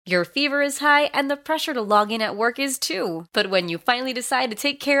Your fever is high and the pressure to log in at work is too. But when you finally decide to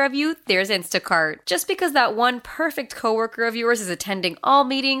take care of you, there's Instacart. Just because that one perfect coworker of yours is attending all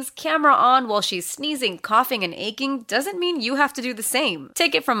meetings, camera on while she's sneezing, coughing, and aching, doesn't mean you have to do the same.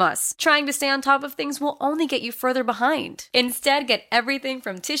 Take it from us. Trying to stay on top of things will only get you further behind. Instead, get everything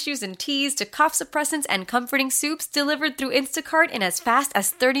from tissues and teas to cough suppressants and comforting soups delivered through Instacart in as fast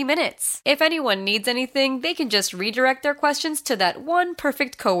as 30 minutes. If anyone needs anything, they can just redirect their questions to that one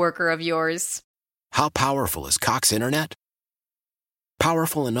perfect coworker of yours. How powerful is Cox Internet?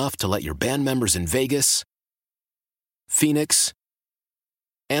 Powerful enough to let your band members in Vegas, Phoenix,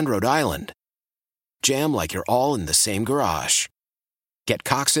 and Rhode Island jam like you're all in the same garage. Get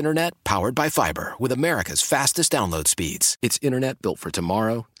Cox Internet powered by fiber with America's fastest download speeds. It's internet built for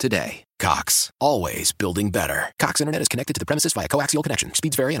tomorrow, today. Cox, always building better. Cox Internet is connected to the premises via coaxial connection.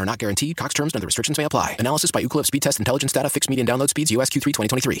 Speeds vary and are not guaranteed. Cox terms and other restrictions may apply. Analysis by Ookla Speed Test Intelligence Data. Fixed median download speeds. US Q3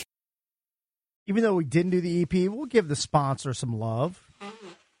 2023. Even though we didn't do the EP, we'll give the sponsor some love.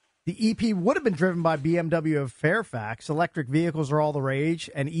 The EP would have been driven by BMW of Fairfax. Electric vehicles are all the rage,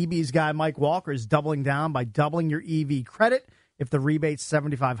 and EB's guy Mike Walker is doubling down by doubling your EV credit. If the rebate's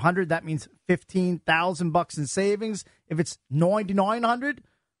 $7,500, that means $15,000 in savings. If it's $9,900,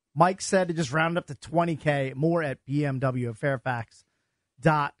 Mike said to just round up to $20K. More at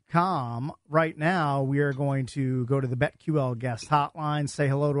BMWofFairfax.com. Right now, we are going to go to the BetQL guest hotline, say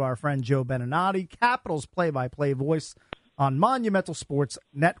hello to our friend Joe Beninati, Capitals play-by-play voice on Monumental Sports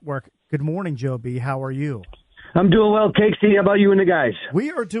Network. Good morning, Joe B. How are you? I'm doing well, Casey. How about you and the guys?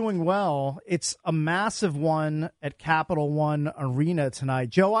 We are doing well. It's a massive one at Capital One Arena tonight.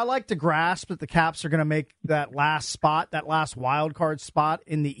 Joe, I like to grasp that the Caps are going to make that last spot, that last wild card spot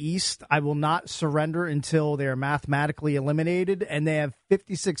in the East. I will not surrender until they are mathematically eliminated, and they have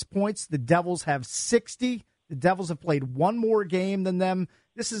 56 points. The Devils have 60. The Devils have played one more game than them.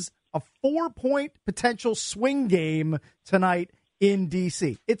 This is a 4-point potential swing game tonight in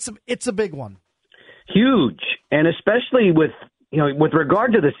D.C. It's a big one. Huge, and especially with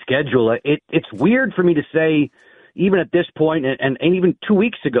regard to the schedule, it's weird for me to say, even at this point, and even 2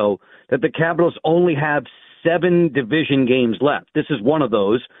 weeks ago, that the Capitals only have 7 division games left. This is one of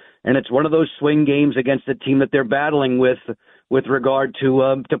those, and it's one of those swing games against a team that they're battling with regard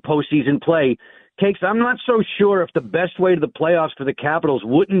to postseason play. Cakes, I'm not so sure if the best way to the playoffs for the Capitals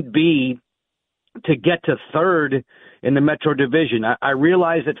wouldn't be to get to third in the Metro Division. I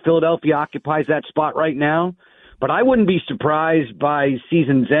realize that Philadelphia occupies that spot right now, but I wouldn't be surprised by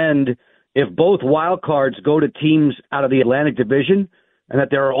season's end if both wild cards go to teams out of the Atlantic Division and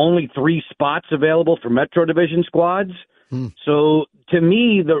that there are only 3 spots available for Metro Division squads. So to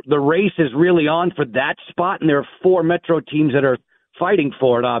me, the race is really on for that spot, and there are 4 Metro teams that are fighting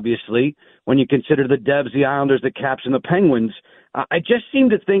for it, obviously, when you consider the Devs, the Islanders, the Caps, and the Penguins. I just seem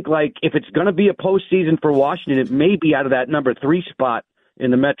to think like if it's going to be a postseason for Washington, it may be out of that number 3 spot in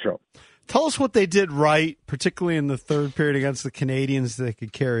the Metro. Tell us what they did right, particularly in the third period against the Canadiens, that they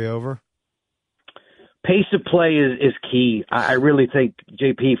could carry over. Pace of play is key. I really think,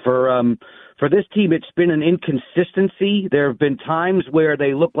 JP, for this team, it's been an inconsistency. There have been times where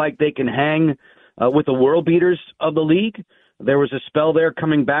they look like they can hang with the world beaters of the league. There was a spell there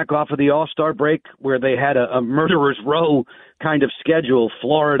coming back off of the All-Star break where they had a murderer's row kind of schedule,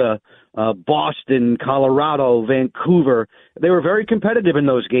 Florida, Boston, Colorado, Vancouver. They were very competitive in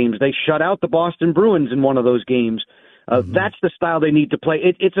those games. They shut out the Boston Bruins in one of those games. That's the style they need to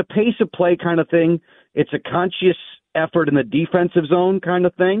play. It's a pace of play kind of thing. It's a conscious effort in the defensive zone kind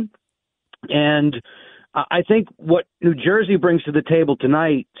of thing. And I think what New Jersey brings to the table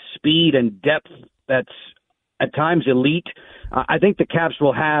tonight, speed and depth, that's at times elite. I think the Caps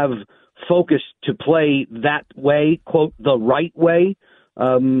will have focus to play that way, quote, the right way.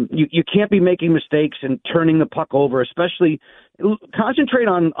 You can't be making mistakes and turning the puck over, especially concentrate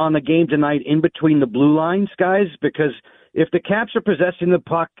on the game tonight in between the blue lines, guys, because if the Caps are possessing the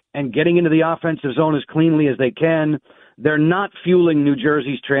puck and getting into the offensive zone as cleanly as they can, they're not fueling New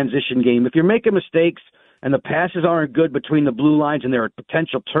Jersey's transition game. If you're making mistakes and the passes aren't good between the blue lines and there are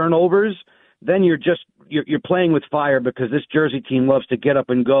potential turnovers, then you're playing with fire because this Jersey team loves to get up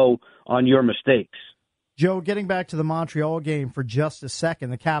and go on your mistakes. Joe, getting back to the Montreal game for just a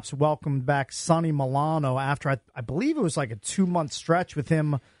second, the Caps welcomed back Sonny Milano after, I believe it was like a 2-month stretch with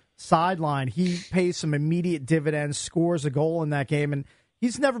him sidelined. He pays some immediate dividends, scores a goal in that game, and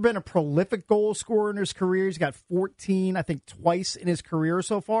he's never been a prolific goal scorer in his career. He's got 14, I think, twice in his career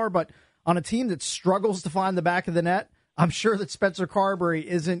so far, but on a team that struggles to find the back of the net, I'm sure that Spencer Carberry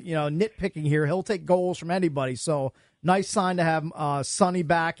isn't, nitpicking here. He'll take goals from anybody. So nice sign to have Sonny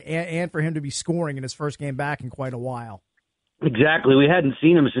back and for him to be scoring in his first game back in quite a while. Exactly. We hadn't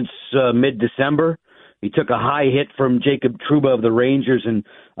seen him since mid-December. He took a high hit from Jacob Trouba of the Rangers, and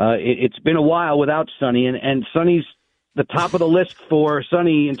it's been a while without Sonny. And Sonny's the top of the list for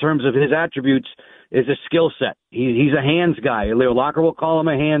Sonny in terms of his attributes is a skill set. He's a hands guy. Leo Locker will call him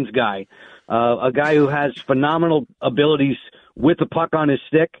a hands guy, a guy who has phenomenal abilities with the puck on his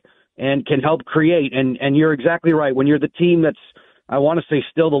stick and can help create. And you're exactly right. When you're the team that's, I want to say,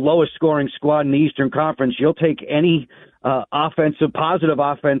 still the lowest scoring squad in the Eastern Conference, you'll take any positive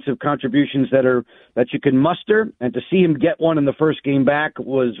offensive contributions that you can muster. And to see him get one in the first game back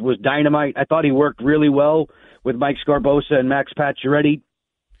was dynamite. I thought he worked really well with Mike Scarbosa and Max Pacioretty.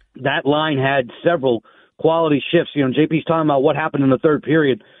 That line had several quality shifts. You know, JP's talking about what happened in the third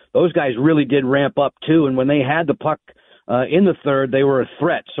period. Those guys really did ramp up too. And when they had the puck in the third, they were a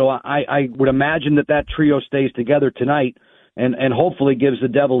threat. So I would imagine that trio stays together tonight and hopefully gives the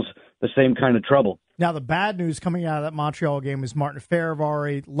Devils the same kind of trouble. Now, the bad news coming out of that Montreal game is Martin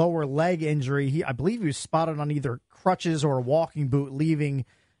Farivari, lower leg injury. I believe he was spotted on either crutches or a walking boot leaving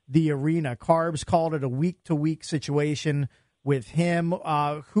the arena. Carbs called it a week-to-week situation with him.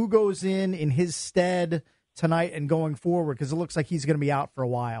 Who goes in his stead tonight and going forward? Because it looks like he's going to be out for a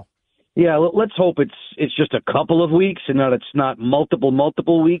while. Yeah, let's hope it's just a couple of weeks and that it's not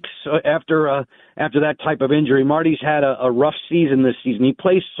multiple weeks after that type of injury. Marty's had a rough season this season. He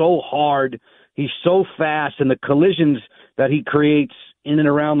plays so hard. He's so fast, and the collisions that he creates in and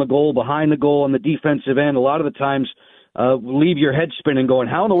around the goal, behind the goal, on the defensive end, a lot of the times leave your head spinning going,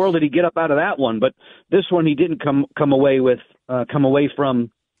 how in the world did he get up out of that one? But this one he didn't come away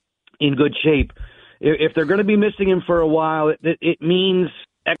from in good shape. If they're going to be missing him for a while, it means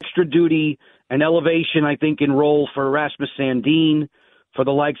extra duty and elevation, I think, in role for Rasmus Sandin, for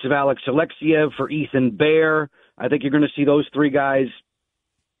the likes of Alex Alexiev, for Ethan Bear. I think you're going to see those three guys,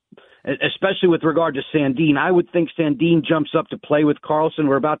 especially with regard to Sandin. I would think Sandin jumps up to play with Carlson.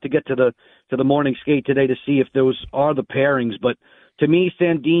 We're about to get to the morning skate today to see if those are the pairings. But to me,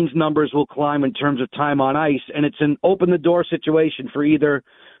 Sandin's numbers will climb in terms of time on ice, and it's an open-the-door situation for either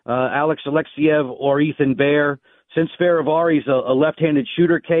Alex Alexiev or Ethan Bear. Since Faravari's a left-handed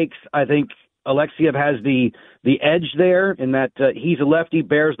shooter, Cakes, I think Alexiev has the edge there in that he's a lefty,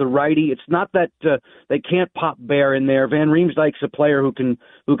 Bear's the righty. It's not that they can't pop Bear in there. Van Riemsdyk's a player who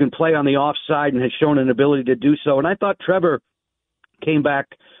can play on the offside and has shown an ability to do so. And I thought Trevor came back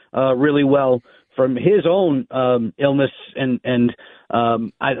really well from his own illness, and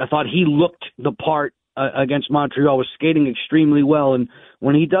I thought he looked the part against Montreal, was skating extremely well. And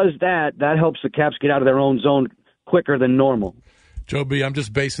when he does that helps the Caps get out of their own zone quicker than normal. Joe B., I'm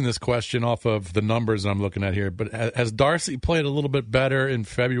just basing this question off of the numbers I'm looking at here, but has Darcy played a little bit better in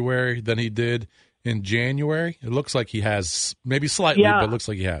February than he did in January? It looks like he has, maybe slightly, but it looks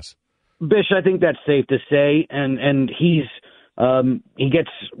like he has. Bish, I think that's safe to say, and he gets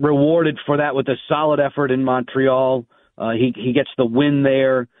rewarded for that with a solid effort in Montreal. He gets the win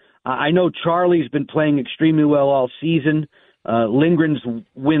there. I know Charlie's been playing extremely well all season. Lindgren's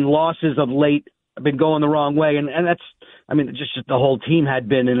win-losses of late have been going the wrong way, and that's, I mean, just the whole team had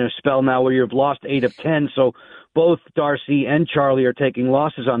been in a spell now where you've lost 8 of 10, so both Darcy and Charlie are taking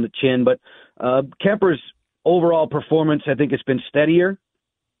losses on the chin, but Kemper's overall performance, I think, has been steadier.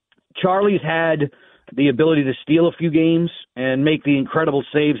 Charlie's had the ability to steal a few games and make the incredible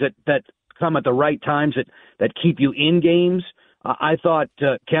saves that come at the right times that keep you in games. I thought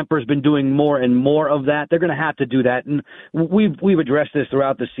Kemper's been doing more and more of that. They're going to have to do that, and we've addressed this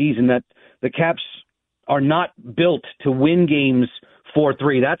throughout the season that the Caps are not built to win games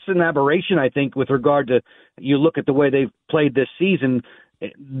 4-3. That's an aberration, I think, with regard to, you look at the way they've played this season.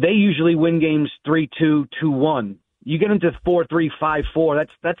 They usually win games 3-2, 2-1. You get into 4-3, 5-4.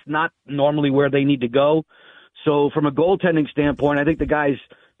 That's not normally where they need to go. So from a goaltending standpoint, I think the guys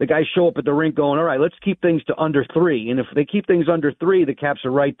show up at the rink going, all right, let's keep things to under 3. And if they keep things under 3, the Caps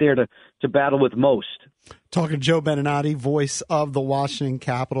are right there to battle with most. Talking to Joe Beninati, voice of the Washington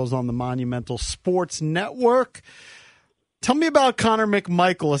Capitals on the Monumental Sports Network. Tell me about Connor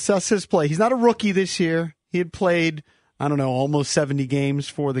McMichael. Assess his play. He's not a rookie this year. He had played, I don't know, almost 70 games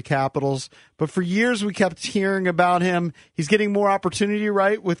for the Capitals. But for years we kept hearing about him. He's getting more opportunity,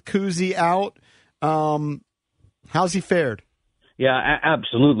 right, with Kuzi out. How's he fared? Yeah,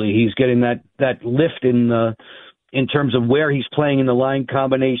 absolutely. He's getting that lift in terms of where he's playing in the line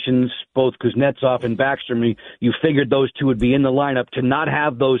combinations, both Kuznetsov and Backstrom. You figured those two would be in the lineup. To not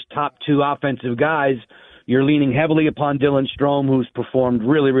have those top two offensive guys, you're leaning heavily upon Dylan Strome, who's performed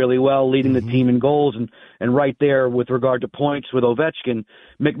really, really well, leading the team in goals and right there with regard to points with Ovechkin.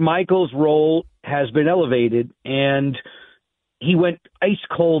 McMichael's role has been elevated, and he went ice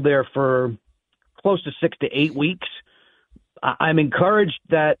cold there for close to 6 to 8 weeks. I'm encouraged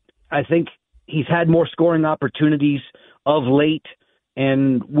that I think he's had more scoring opportunities of late,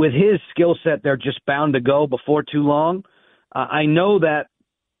 and with his skill set, they're just bound to go before too long. I know that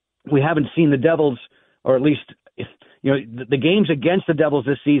we haven't seen the Devils, or at least the games against the Devils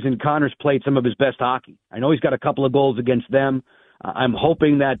this season, Connor's played some of his best hockey. I know he's got a couple of goals against them. I'm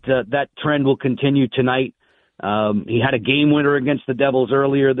hoping that that trend will continue tonight. He had a game winner against the Devils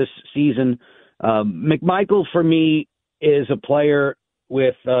earlier this season. McMichael, for me, is a player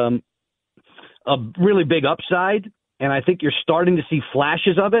with a really big upside, and I think you're starting to see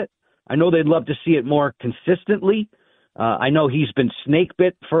flashes of it. I know they'd love to see it more consistently. I know he's been snake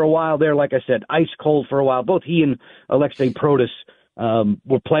bit for a while there, like I said, ice cold for a while. Both he and Alexei Protas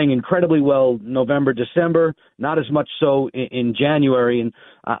were playing incredibly well November, December, not as much so in January. And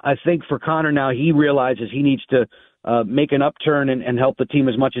I think for Connor now, he realizes he needs to make an upturn and help the team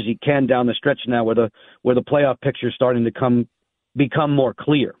as much as he can down the stretch now where the playoff picture is starting to become more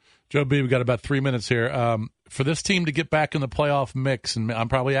clear. Joe B, we've got about 3 minutes here. For this team to get back in the playoff mix, and I'm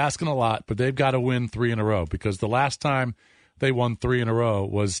probably asking a lot, but they've got to win 3 in a row, because the last time they won 3 in a row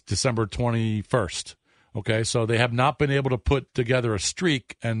was December 21st. Okay, so they have not been able to put together a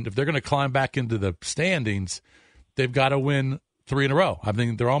streak, and if they're going to climb back into the standings, they've got to win 3 in a row. I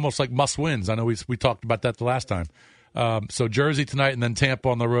mean, they're almost like must-wins. I know we talked about that the last time. So Jersey tonight and then Tampa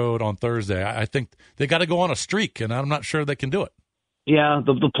on the road on Thursday. I think they got to go on a streak, and I'm not sure they can do it. Yeah,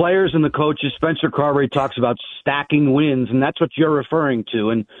 the players and the coaches, Spencer Carberry talks about stacking wins, and that's what you're referring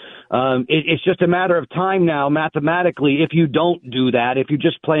to. And it's just a matter of time now, mathematically, if you don't do that, if you're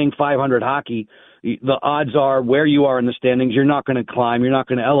just playing 500 hockey, the odds are where you are in the standings, you're not going to climb, you're not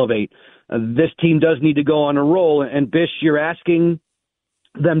going to elevate. This team does need to go on a roll, and Bish, you're asking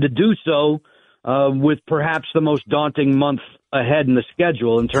them to do so with perhaps the most daunting month ahead in the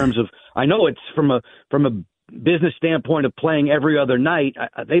schedule in terms of, I know it's from a business standpoint of playing every other night.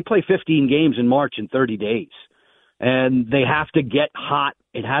 They play 15 games in March in 30 days, and they have to get hot.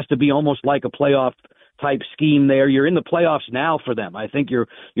 It has to be almost like a playoff type scheme there. You're in the playoffs now for them. I think you're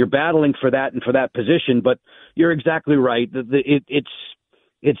battling for that and for that position, but you're exactly right.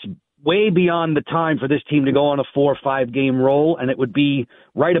 It's way beyond the time for this team to go on a 4 or 5 game roll, and it would be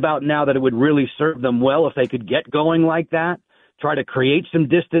right about now that it would really serve them well if they could get going like that. Try to create some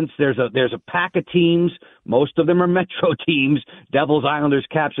distance. There's a pack of teams. Most of them are Metro teams, Devils, Islanders,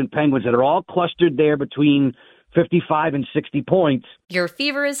 Caps, and Penguins, that are all clustered there between 55 and 60 points. Your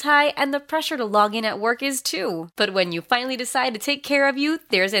fever is high and the pressure to log in at work is too. But when you finally decide to take care of you,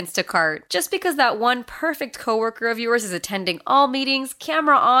 there's Instacart. Just because that one perfect coworker of yours is attending all meetings,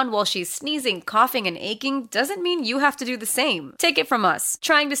 camera on while she's sneezing, coughing, and aching, doesn't mean you have to do the same. Take it from us.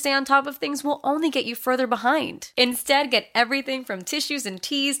 Trying to stay on top of things will only get you further behind. Instead, get everything from tissues and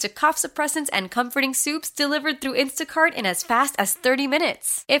teas to cough suppressants and comforting soups delivered through Instacart in as fast as 30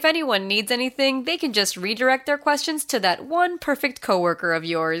 minutes. If anyone needs anything, they can just redirect their questions to that one perfect coworker of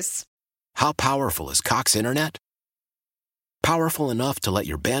yours. How powerful is Cox Internet? Powerful enough to let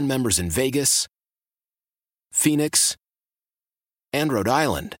your band members in Vegas, Phoenix, and Rhode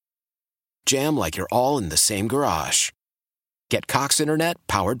Island jam like you're all in the same garage. Get Cox Internet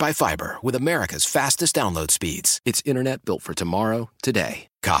powered by fiber with America's fastest download speeds. It's internet built for tomorrow, today.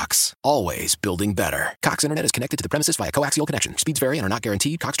 Cox, always building better. Cox Internet is connected to the premises via coaxial connection. Speeds vary and are not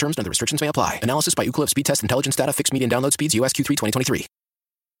guaranteed. Cox terms and other restrictions may apply. Analysis by Ookla Speed Test Intelligence Data. Fixed median download speeds. US Q3 2023.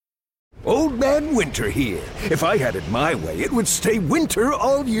 Old Man Winter here. If I had it my way, it would stay winter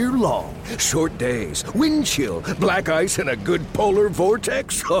all year long. Short days, wind chill, black ice, and a good polar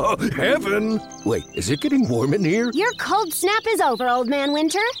vortex. Oh, heaven. Wait, is it getting warm in here? Your cold snap is over, Old Man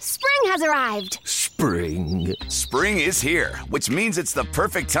Winter. Spring has arrived. Spring. Spring is here, which means it's the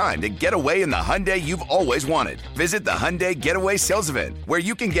perfect time to get away in the Hyundai you've always wanted. Visit the Hyundai Getaway Sales Event, where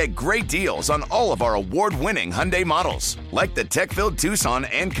you can get great deals on all of our award-winning Hyundai models, like the tech-filled Tucson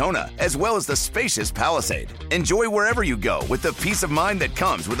and Kona, as well as the spacious Palisade. Enjoy wherever you go with the peace of mind that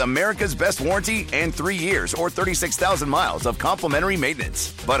comes with America's best warranty and 3 years or 36,000 miles of complimentary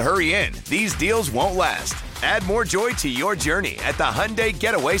maintenance. But hurry in, these deals won't last. Add more joy to your journey at the Hyundai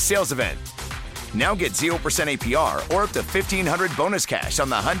Getaway Sales Event. Now get 0% APR or up to $1,500 bonus cash on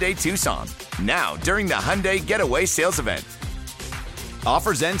the Hyundai Tucson. Now, during the Hyundai Getaway Sales Event.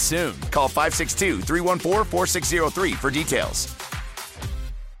 Offers end soon. Call 562-314-4603 for details.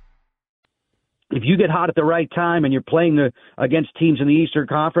 If you get hot at the right time and you're playing against teams in the Eastern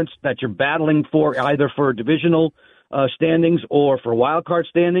Conference that you're battling for, either for divisional standings or for wild card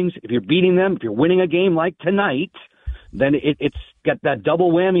standings, if you're beating them, if you're winning a game like tonight, then it's got that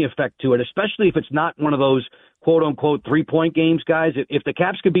double whammy effect to it, especially if it's not one of those quote-unquote 3-point games, guys. If the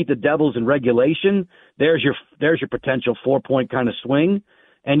Caps could beat the Devils in regulation, there's your potential 4-point kind of swing.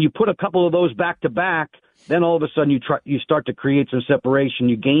 And you put a couple of those back-to-back, then all of a sudden you start to create some separation.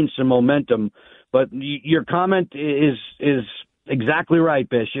 You gain some momentum. But your comment is exactly right,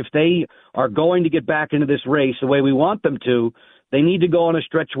 Bish. If they are going to get back into this race the way we want them to, they need to go on a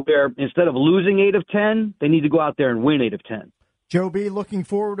stretch where instead of losing 8 of 10, they need to go out there and win 8 of 10. Joe B, looking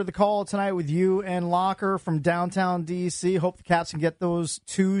forward to the call tonight with you and Locker from downtown D.C. Hope the Caps can get those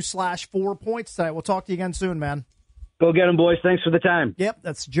 2/4 points tonight. We'll talk to you again soon, man. Go get them, boys. Thanks for the time. Yep,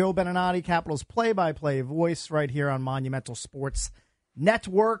 that's Joe Beninati, Capitals play-by-play voice right here on Monumental Sports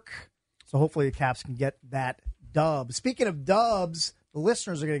Network. So hopefully the Caps can get that dub. Speaking of dubs, the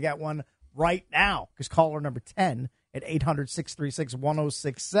listeners are going to get one right now because caller number 10 at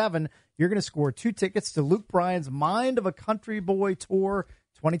 800-636-1067, you're going to score 2 tickets to Luke Bryan's Mind of a Country Boy Tour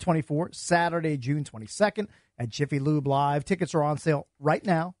 2024, Saturday, June 22nd at Jiffy Lube Live. Tickets are on sale right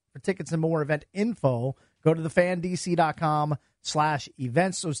now. For tickets and more event info, go to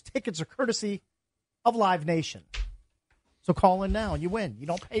thefandc.com/events. Those tickets are courtesy of Live Nation. So call in now and you win. You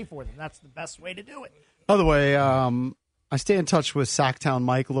don't pay for them. That's the best way to do it. By the way, I stay in touch with Sacktown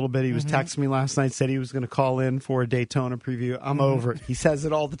Mike a little bit. He was texting me last night, said he was going to call in for a Daytona preview. I'm over it. He says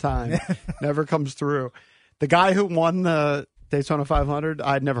it all the time. Never comes through. The guy who won the Daytona 500,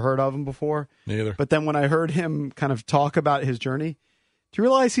 I'd never heard of him before. Neither. But then when I heard him kind of talk about his journey, do you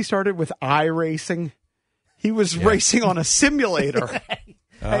realize he started with iRacing? He was racing on a simulator. Hey,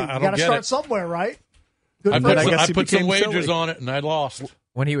 you got to start somewhere, right? I put some wagers on it, and I lost.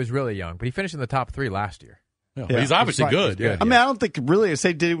 When he was really young. But he finished in the top 3 last year. Yeah. He's obviously good. Yeah. I mean, I don't think really, I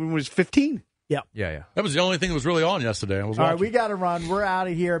say did it when he was 15. Yeah. That was the only thing that was really on yesterday. All right, we got to run. We're out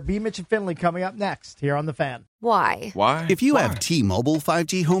of here. B. Mitch and Finley coming up next here on The Fan. Why? If you have T-Mobile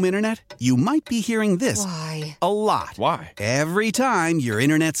 5G home internet, you might be hearing this Why? a lot. Why? Every time your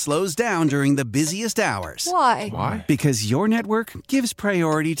internet slows down during the busiest hours. Why? Because your network gives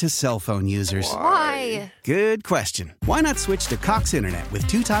priority to cell phone users. Why? Good question. Why not switch to Cox Internet with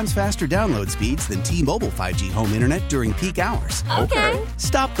 2 times faster download speeds than T-Mobile 5G home internet during peak hours? Okay.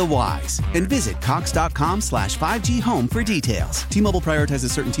 Stop the whys and visit cox.com/5G home for details. T-Mobile prioritizes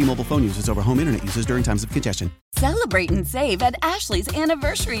certain T-Mobile phone users over home internet users during times of congestion. Celebrate and save at Ashley's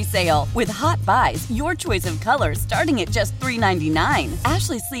Anniversary Sale. With Hot Buys, your choice of colors starting at just $3.99.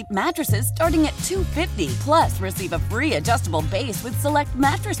 Ashley Sleep mattresses starting at $2.50. Plus, receive a free adjustable base with select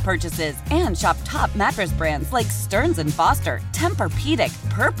mattress purchases. And shop top mattress brands like Stearns & Foster, Tempur-Pedic,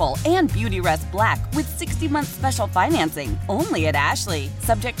 Purple, and Beautyrest Black with 60-month special financing. Only at Ashley.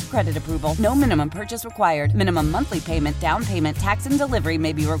 Subject to credit approval. No minimum purchase required. Minimum monthly payment, down payment, tax, and delivery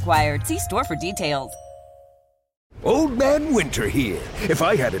may be required. See store for details. Old Man Winter here. If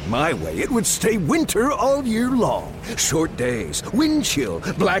I had it my way, it would stay winter all year long. Short days, wind chill,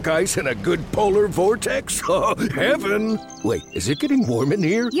 black ice, and a good polar vortex. Oh, heaven. Wait, is it getting warm in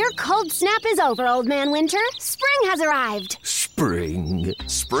here? Your cold snap is over, Old Man Winter. Spring has arrived. Spring.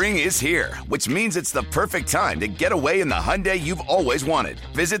 Spring is here, which means it's the perfect time to get away in the Hyundai you've always wanted.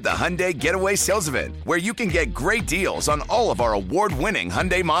 Visit the Hyundai Getaway Sales Event, where you can get great deals on all of our award-winning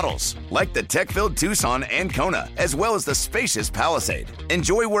Hyundai models, like the tech-filled Tucson and Kona, as well as the spacious Palisade.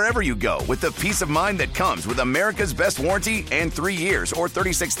 Enjoy wherever you go with the peace of mind that comes with America's best warranty and 3 years or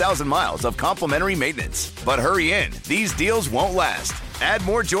 36,000 miles of complimentary maintenance. But hurry in, these deals won't last. Add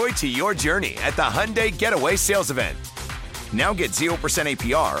more joy to your journey at the Hyundai Getaway Sales Event. Now get 0%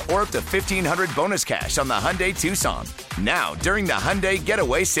 APR or up to $1,500 bonus cash on the Hyundai Tucson. Now, during the Hyundai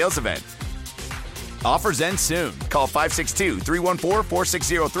Getaway Sales Event. Offers end soon. Call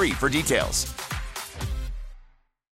 562-314-4603 for details.